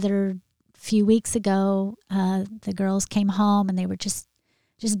 Just the other few weeks ago, the girls came home and they were just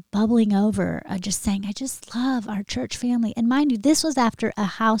bubbling over, just saying, "I just love our church family." And mind you, this was after a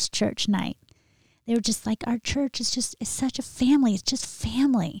house church night. They were just like, "Our church is such a family. It's just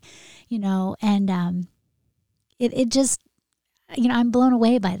family," and it just, I'm blown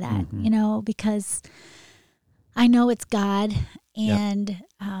away by that, because I know it's God, and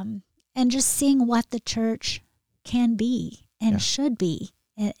just seeing what the church can be and should be,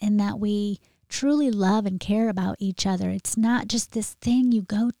 and that we truly love and care about each other. It's not just this thing you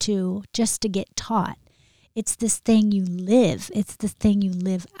go to just to get taught. It's this thing you live. It's this thing you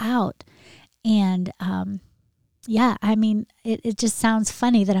live out. And it just sounds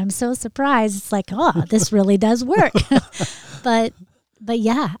funny that I'm so surprised. It's like, oh, this really does work. But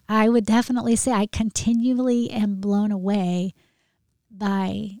yeah, I would definitely say I continually am blown away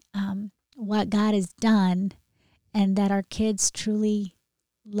by what God has done, and that our kids truly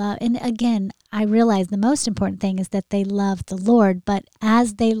love. And again, I realize the most important thing is that they love the Lord, but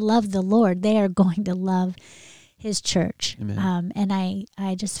as they love the Lord, they are going to love his church. And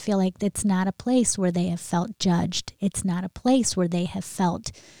I just feel like it's not a place where they have felt judged. It's not a place where they have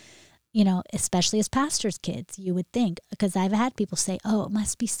felt, especially as pastors' kids, you would think, because I've had people say, "Oh, it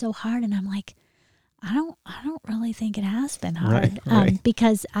must be so hard." And I'm like, I don't really think it has been hard. Right.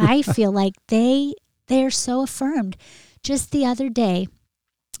 Because I feel like they're so affirmed. Just the other day,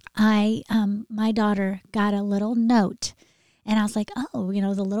 my daughter got a little note, and I was like, "Oh,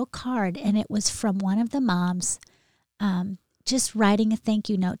 the little card," and it was from one of the moms, just writing a thank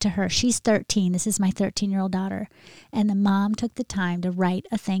you note to her. She's 13. This is my 13-year-old daughter, and the mom took the time to write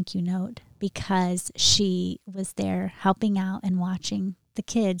a thank you note because she was there helping out and watching the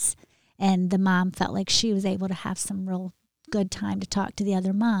kids, and the mom felt like she was able to have some real good time to talk to the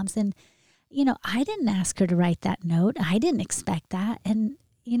other moms. And I didn't ask her to write that note. I didn't expect that, and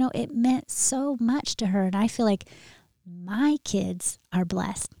it meant so much to her. And I feel like my kids are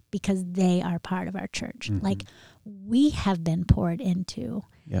blessed because they are part of our church. Mm-hmm. Like, we have been poured into,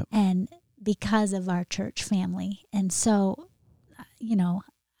 and because of our church family. And so,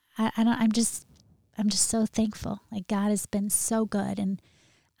 I'm just so thankful. Like, God has been so good, and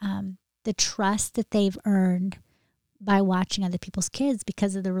the trust that they've earned by watching other people's kids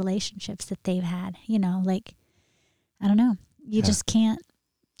because of the relationships that they've had. I don't know. You just can't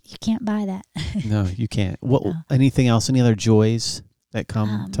buy that. No, you can't. No. Anything else? Any other joys that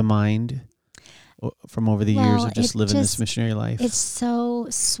come to mind from over the years of just living this missionary life? It's so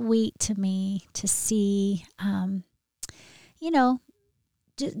sweet to me to see,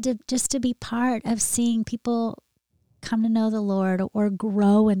 just to be part of seeing people come to know the Lord or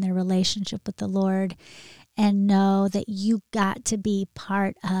grow in their relationship with the Lord, and know that you got to be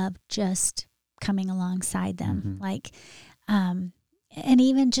part of just coming alongside them. Mm-hmm. Like, and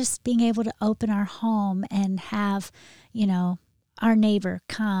even just being able to open our home and have, our neighbor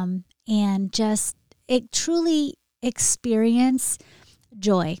come and just truly experience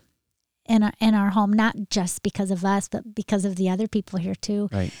joy in our home, not just because of us, but because of the other people here too.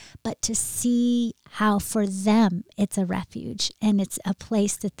 Right. But to see how for them it's a refuge and it's a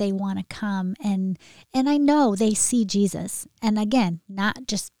place that they want to come, and I know they see Jesus. And again, not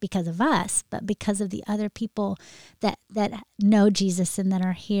just because of us, but because of the other people that know Jesus and that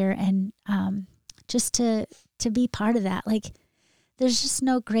are here, and just to be part of that. Like there's just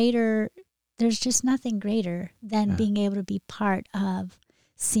nothing greater than being able to be part of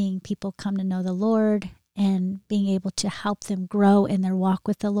seeing people come to know the Lord and being able to help them grow in their walk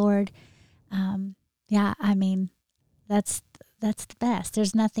with the Lord. I mean, that's the best.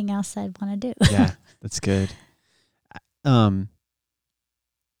 There's nothing else I'd want to do. Yeah, that's good. You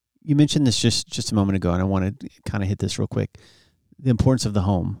mentioned this just a moment ago, and I want to kind of hit this real quick. The importance of the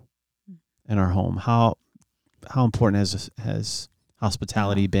home and our home. How important has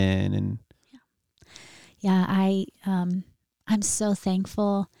hospitality been? And I'm so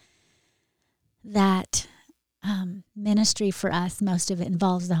thankful that ministry for us, most of it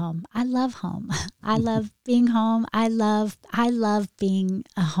involves the home. I love home. I love being home. I love being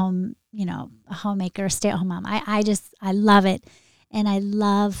a home, a homemaker, a stay-at-home mom. I love it. And I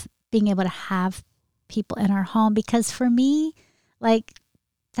love being able to have people in our home, because for me, like,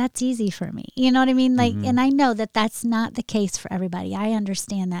 that's easy for me. You know what I mean? Like, and I know that that's not the case for everybody. I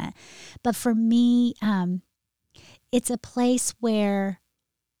understand that. But for me, it's a place where,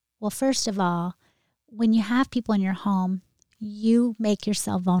 well, first of all, when you have people in your home, you make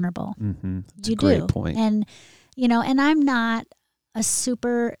yourself vulnerable. That's a great point. And, and I'm not a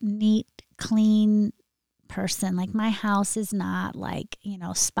super neat, clean person. Like my house is not like,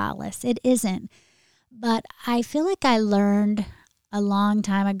 spotless. It isn't. But I feel like I learned a long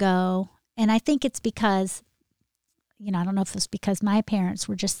time ago, and I think it's because, I don't know if it's because my parents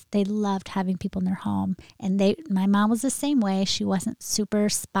were they loved having people in their home. And my mom was the same way. She wasn't super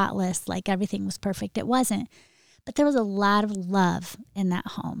spotless, like everything was perfect. It wasn't. But there was a lot of love in that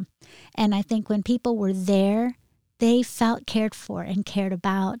home. And I think when people were there, they felt cared for and cared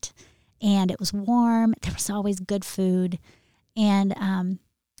about. And it was warm. There was always good food. And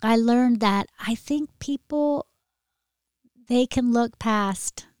I learned that I think people, they can look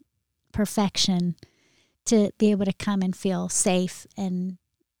past perfection to be able to come and feel safe and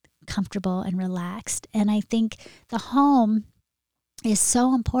comfortable and relaxed. And I think the home is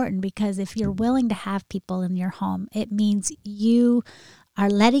so important, because if you're willing to have people in your home, it means you are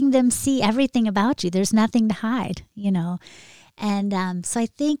letting them see everything about you. There's nothing to hide, And so I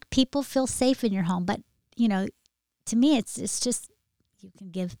think people feel safe in your home. But, to me, it's just, you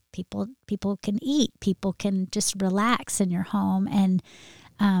can give people can eat, people can just relax in your home. And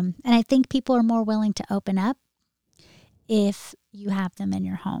I think people are more willing to open up if you have them in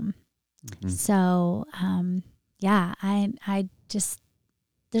your home. So, I just,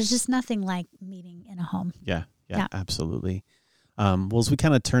 there's just nothing like meeting in a home. Yeah, absolutely. Well, as we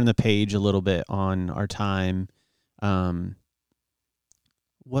kind of turn the page a little bit on our time,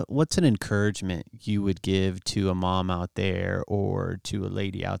 what's an encouragement you would give to a mom out there, or to a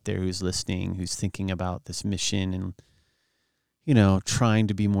lady out there who's listening, who's thinking about this mission and, trying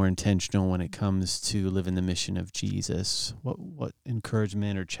to be more intentional when it comes to living the mission of Jesus? What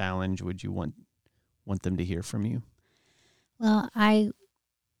encouragement or challenge would you want them to hear from you? Well, I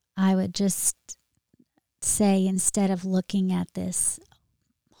would just say, instead of looking at this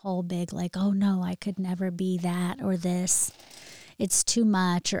whole big, like, oh no, I could never be that or this, it's too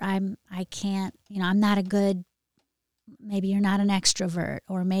much, or I can't, I'm not a good, maybe you're not an extrovert,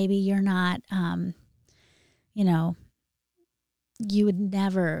 or maybe you're not, you would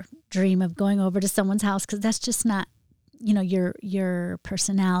never dream of going over to someone's house because that's just not, your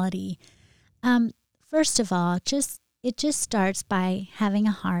personality. First of all, it just starts by having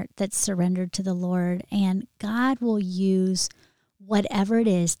a heart that's surrendered to the Lord, and God will use whatever it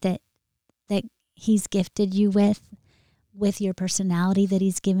is that He's gifted you with your personality that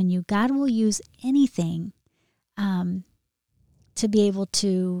He's given you. God will use anything to be able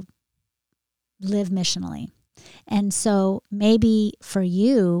to live missionally. And so maybe for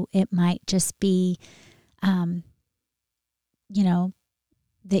you, it might just be,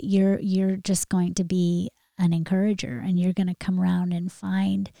 that you're just going to be an encourager, and you're going to come around and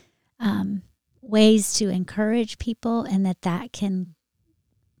find ways to encourage people, and that can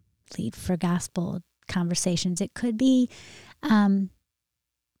lead for gospel conversations. It could be, maybe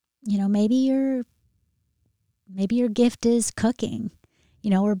your gift is cooking,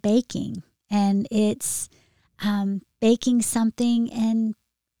 or baking, and it's baking something and,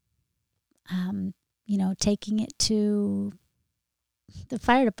 taking it to the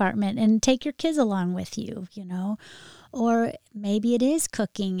fire department and take your kids along with you, or maybe it is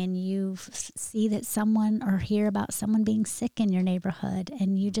cooking and you see that someone or hear about someone being sick in your neighborhood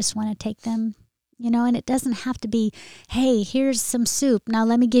and you just want to take them, and it doesn't have to be, hey, here's some soup. Now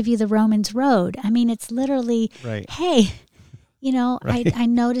let me give you the Romans road. I mean, it's literally, Right. Hey, Right. I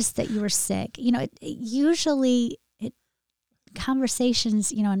noticed that you were sick. Usually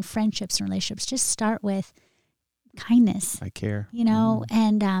conversations, and friendships and relationships just start with kindness. I care.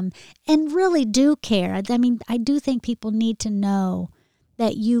 And really do care. I mean, I do think people need to know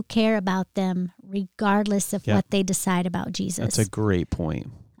that you care about them regardless of what they decide about Jesus. That's a great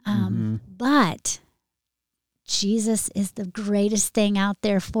point. But Jesus is the greatest thing out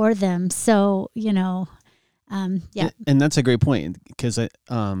there for them. So, yeah. And that's a great point because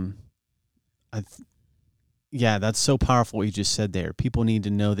that's so powerful what you just said there. People need to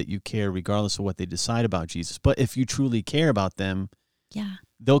know that you care regardless of what they decide about Jesus. But if you truly care about them,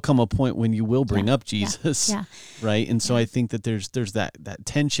 there'll come a point when you will bring up Jesus, right? And so I think that there's that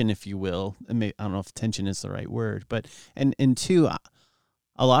tension, if you will. I don't know if tension is the right word, but and two,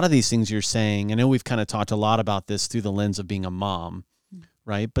 a lot of these things you're saying, I know we've kind of talked a lot about this through the lens of being a mom,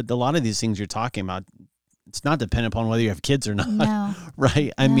 right? But a lot of these things you're talking about, it's not dependent upon whether you have kids or not, no.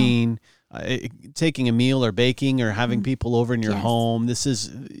 right? I mean, taking a meal or baking or having people over in your home, this is,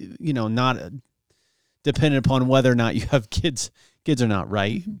 not dependent upon whether or not you have kids or not,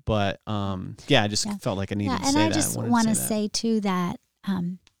 right? But I just felt like I needed to say that. And I just want to say too that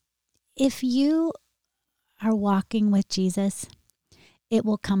if you are walking with Jesus, it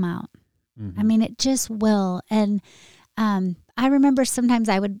will come out. I mean, it just will. And I remember sometimes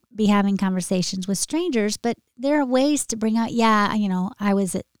I would be having conversations with strangers, but there are ways to bring out, I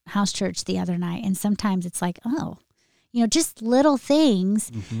was at house church the other night, and sometimes it's like, just little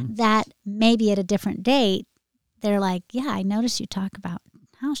things that maybe at a different date, they're like, I noticed you talk about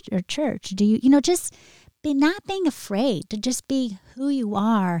house or church. Do you, just not being afraid to just be who you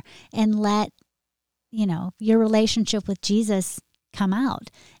are and let, your relationship with Jesus come out.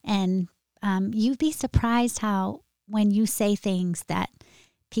 And you'd be surprised how when you say things that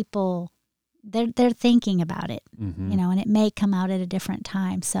people, they're thinking about it, and it may come out at a different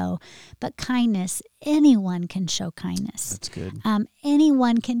time. So, but kindness, anyone can show kindness. That's good.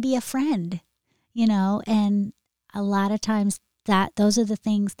 Anyone can be a friend, and a lot of times those are the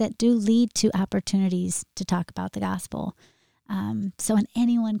things that do lead to opportunities to talk about the gospel. And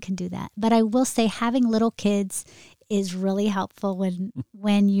anyone can do that. But I will say having little kids is really helpful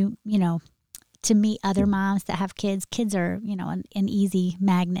when you to meet other moms that have kids. Kids are, an easy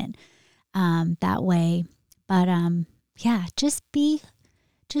magnet that way. But just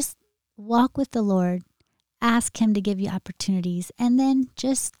walk with the Lord, ask Him to give you opportunities, and then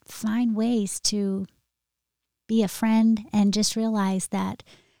just find ways to be a friend and just realize that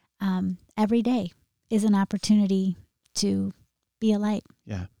every day is an opportunity to be a light.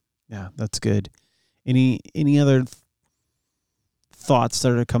 Yeah, that's good. Any other thoughts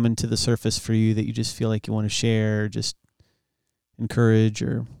that are coming to the surface for you that you just feel like you want to share, just encourage,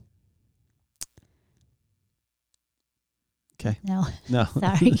 or? Okay. No.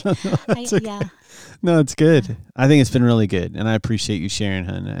 Sorry. Okay. No, it's good. Yeah. I think it's been really good, and I appreciate you sharing,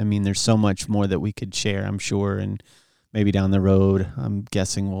 hon. I mean, there's so much more that we could share, I'm sure, and maybe down the road, I'm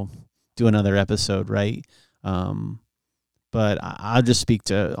guessing we'll do another episode, right? But I'll just speak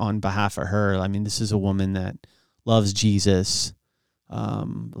on behalf of her. I mean, this is a woman that loves Jesus,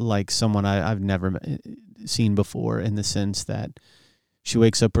 like someone I've never seen before, in the sense that she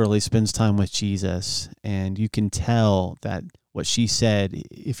wakes up early, spends time with Jesus, and you can tell that what she said,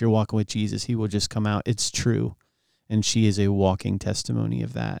 if you're walking with Jesus, He will just come out. It's true. And she is a walking testimony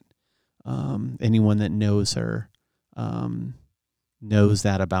of that. Anyone that knows her knows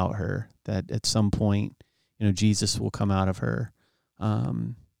that about her, that at some point, Jesus will come out of her,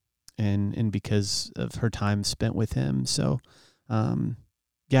 and because of her time spent with Him. So,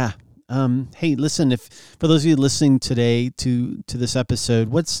 hey, listen, if for those of you listening today to this episode,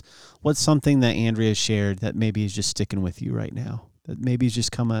 what's something that Andrea shared that maybe is just sticking with you right now, that maybe is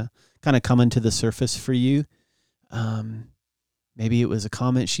just kind of coming to the surface for you? Maybe it was a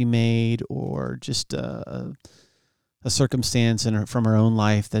comment she made, or just a circumstance from her own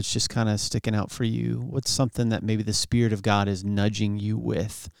life that's just kind of sticking out for you. What's something that maybe the Spirit of God is nudging you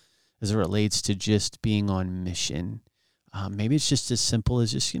with as it relates to just being on mission? Maybe it's just as simple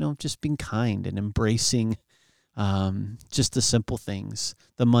as just being kind and embracing just the simple things,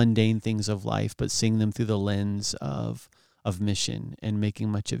 the mundane things of life, but seeing them through the lens of of mission and making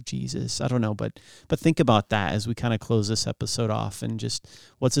much of Jesus. I don't know, but think about that as we kind of close this episode off, and just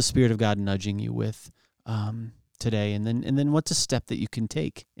what's the Spirit of God nudging you with today, and then what's a step that you can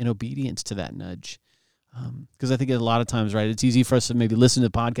take in obedience to that nudge. Because I think a lot of times, right, it's easy for us to maybe listen to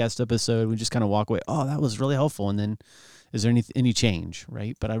the podcast episode, we just kind of walk away, oh, that was really helpful, and then is there any change,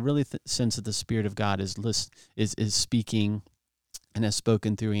 right? But I really sense that the Spirit of God is speaking and has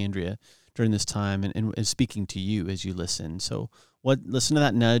spoken through Andrea during this time, and is speaking to you as you listen. So listen to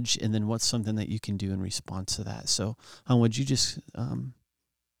that nudge, and then what's something that you can do in response to that. So would you just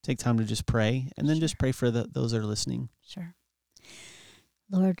take time to just pray, and then just pray for those that are listening? Sure.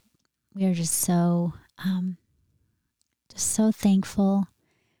 Lord, we are just so thankful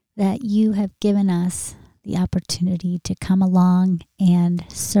that you have given us the opportunity to come along and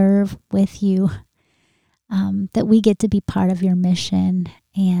serve with you, that we get to be part of your mission.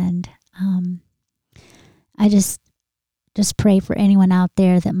 And I just pray for anyone out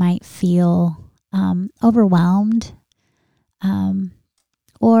there that might feel overwhelmed,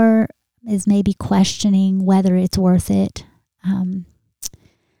 or is maybe questioning whether it's worth it.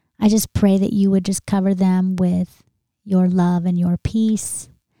 I just pray that you would just cover them with your love and your peace,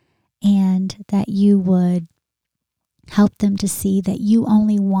 and that you would help them to see that you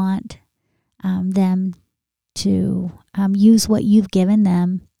only want them to use what you've given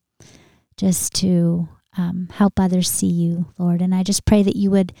them just to help others see you, Lord. And I just pray that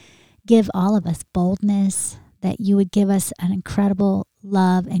you would give all of us boldness, that you would give us an incredible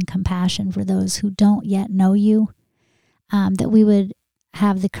love and compassion for those who don't yet know you, that we would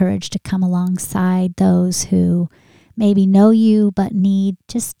have the courage to come alongside those who maybe know you but need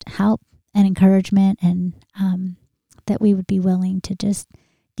just help and encouragement, and that we would be willing to just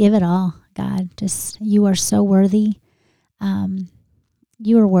give it all, God. Just, you are so worthy.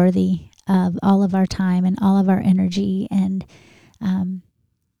 You are worthy of all of our time and all of our energy, and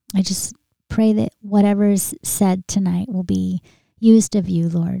I just pray that whatever is said tonight will be used of you,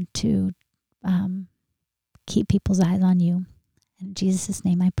 Lord, to keep people's eyes on you. In Jesus'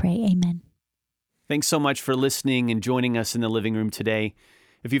 name I pray, amen. Thanks so much for listening and joining us in the living room today.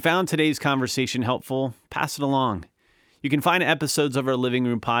 If you found today's conversation helpful, pass it along. You can find episodes of our Living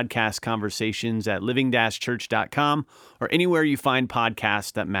Room podcast conversations at living-church.com or anywhere you find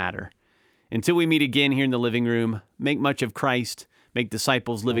podcasts that matter. Until we meet again here in the living room, make much of Christ, make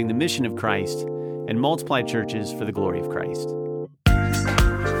disciples living the mission of Christ, and multiply churches for the glory of Christ.